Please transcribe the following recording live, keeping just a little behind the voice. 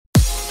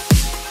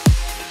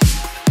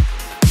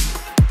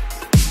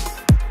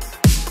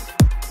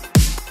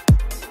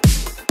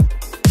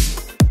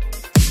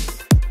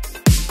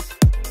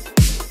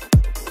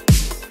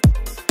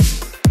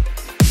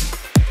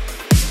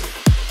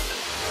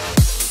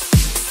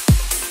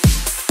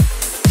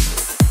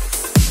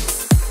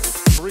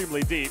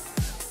extremely deep.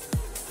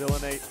 Still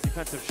in a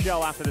defensive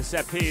shell after the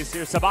set piece.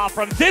 Here's Sabah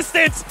from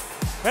distance,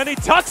 and he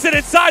tucks it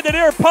inside the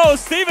near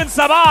post. Steven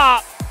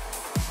Sabah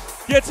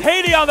gets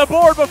Haiti on the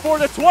board before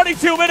the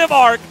 22-minute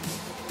mark.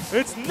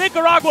 It's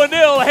Nicaragua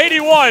 0, Haiti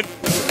 1.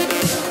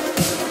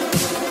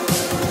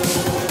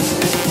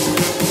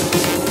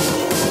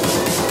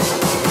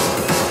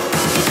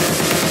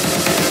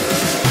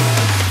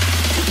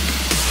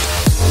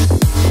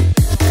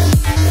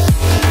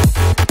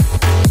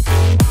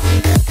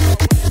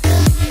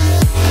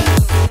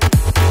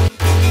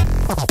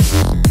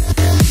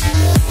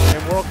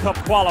 Cup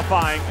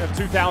qualifying of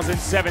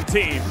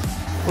 2017.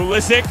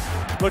 Pulisic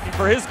looking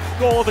for his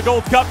goal of the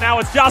Gold Cup. Now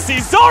it's Jossie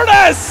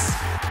Zardes!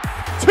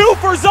 2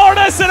 for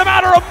Zardes in a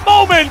matter of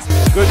moments.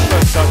 Good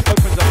first shot,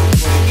 opens up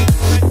his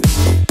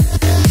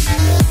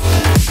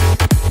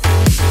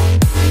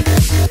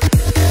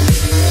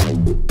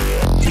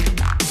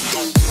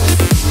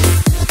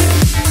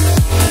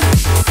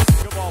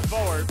Good ball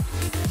forward.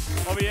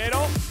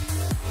 Oviedo.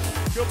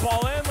 Good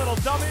ball in, little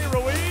dummy,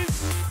 Ruiz.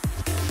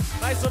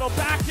 Nice little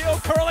back heel,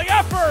 curling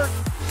effort.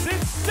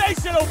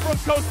 Sensational from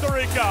Costa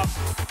Rica.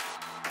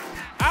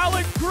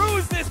 Alec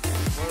Cruz this.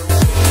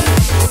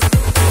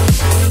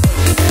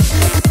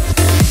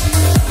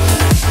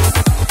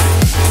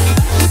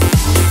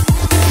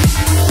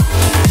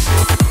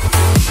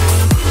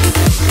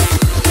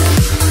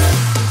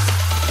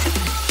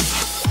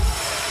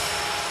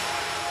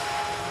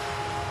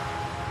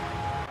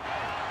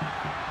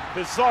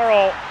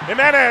 Pizarro,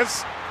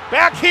 Jimenez,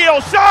 back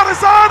heel, shot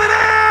is on and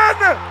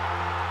in!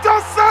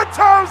 Dos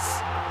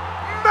Santos,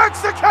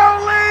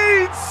 Mexico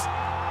leads!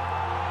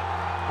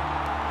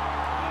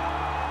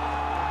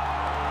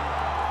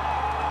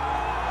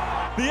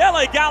 The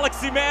LA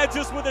Galaxy man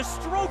just with a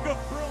stroke of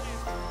brilliance.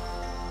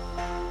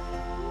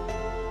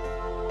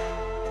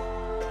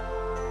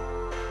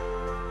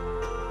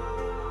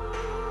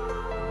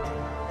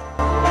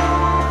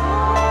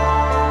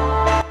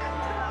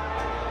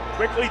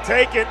 Quickly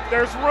taken,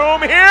 there's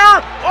room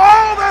here!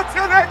 Oh, that's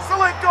an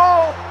excellent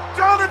goal!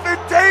 Jonathan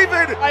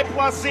David by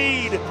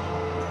Placide.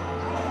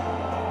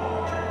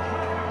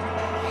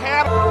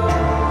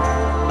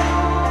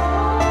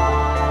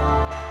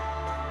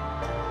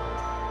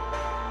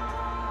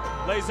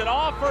 Lays it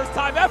off, first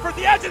time effort,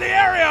 the edge of the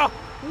area.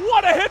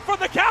 What a hit from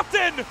the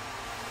captain.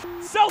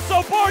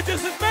 Celso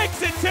Borges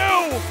makes it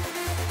 2.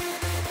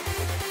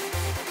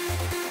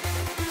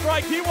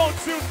 Strike he won't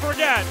soon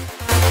forget.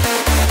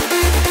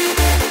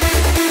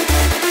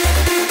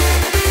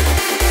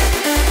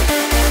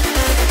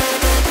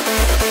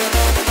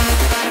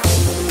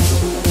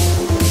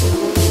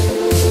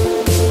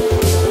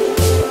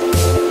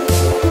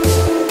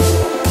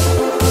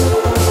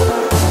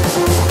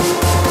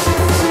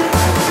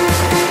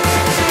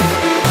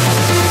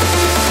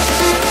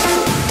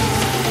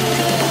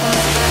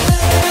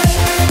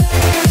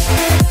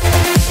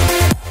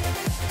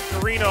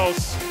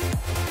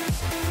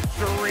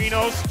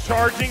 Chirinos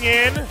charging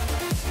in.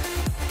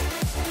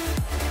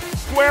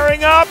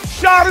 Squaring up,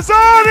 shot is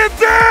on,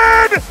 it's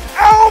in!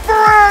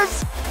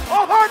 Alvarez!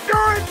 A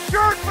Honduran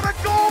shirt for the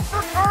goal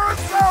for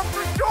Curacao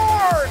for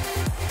sure!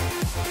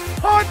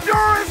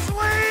 Honduras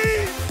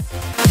leads!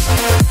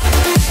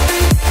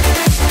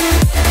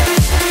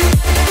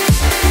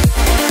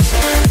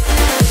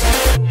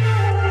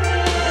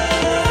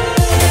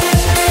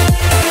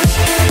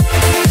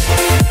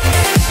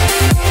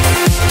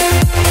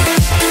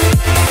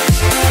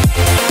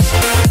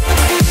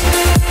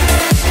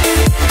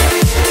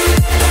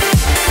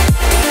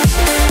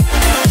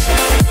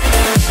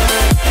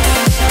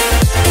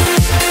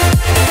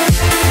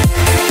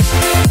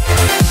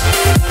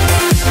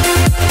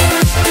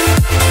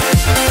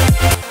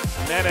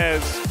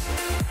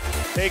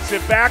 Takes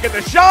it back and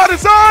the shot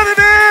is on and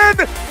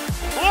in!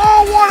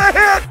 Oh, what a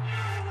hit!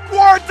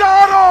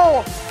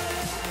 Guardado!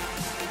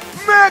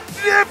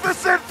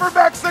 Magnificent for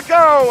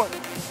Mexico!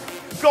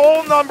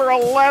 Goal number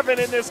 11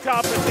 in this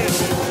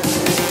competition.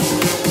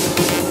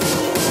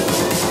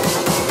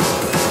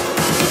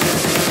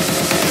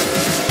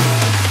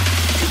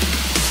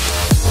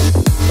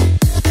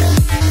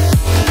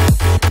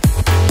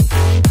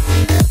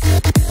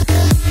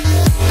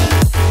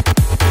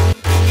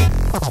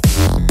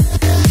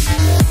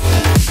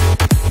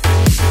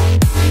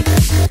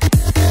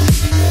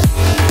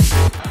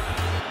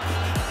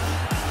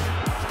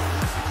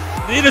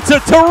 It's a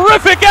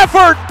terrific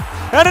effort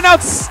and an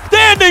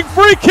outstanding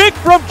free kick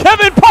from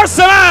Kevin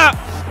Parsemin.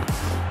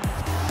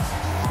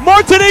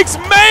 Martinique's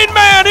main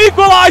man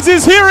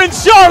equalizes here in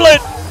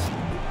Charlotte.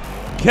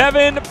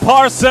 Kevin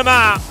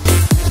Parsemin.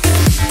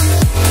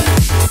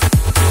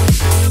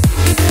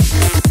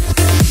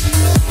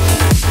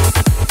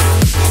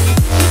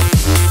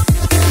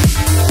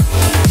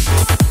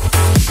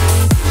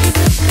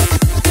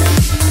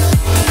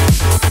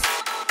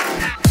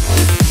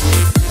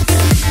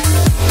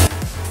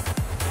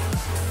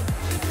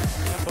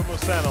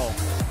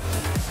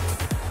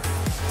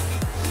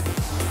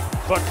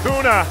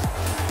 Bacuna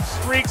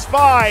streaks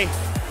by.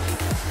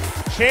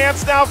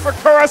 Chance now for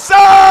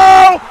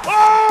Curacao.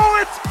 Oh,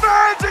 it's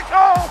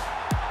magical!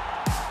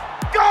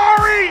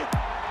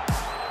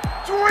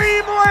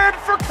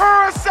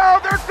 Curacao,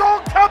 their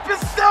Gold Cup is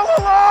still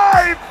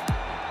alive!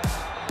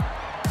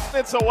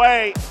 It's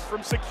away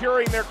from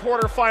securing their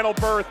quarterfinal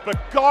berth, but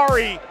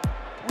Gari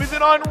with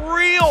an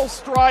unreal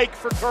strike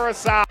for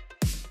Curacao.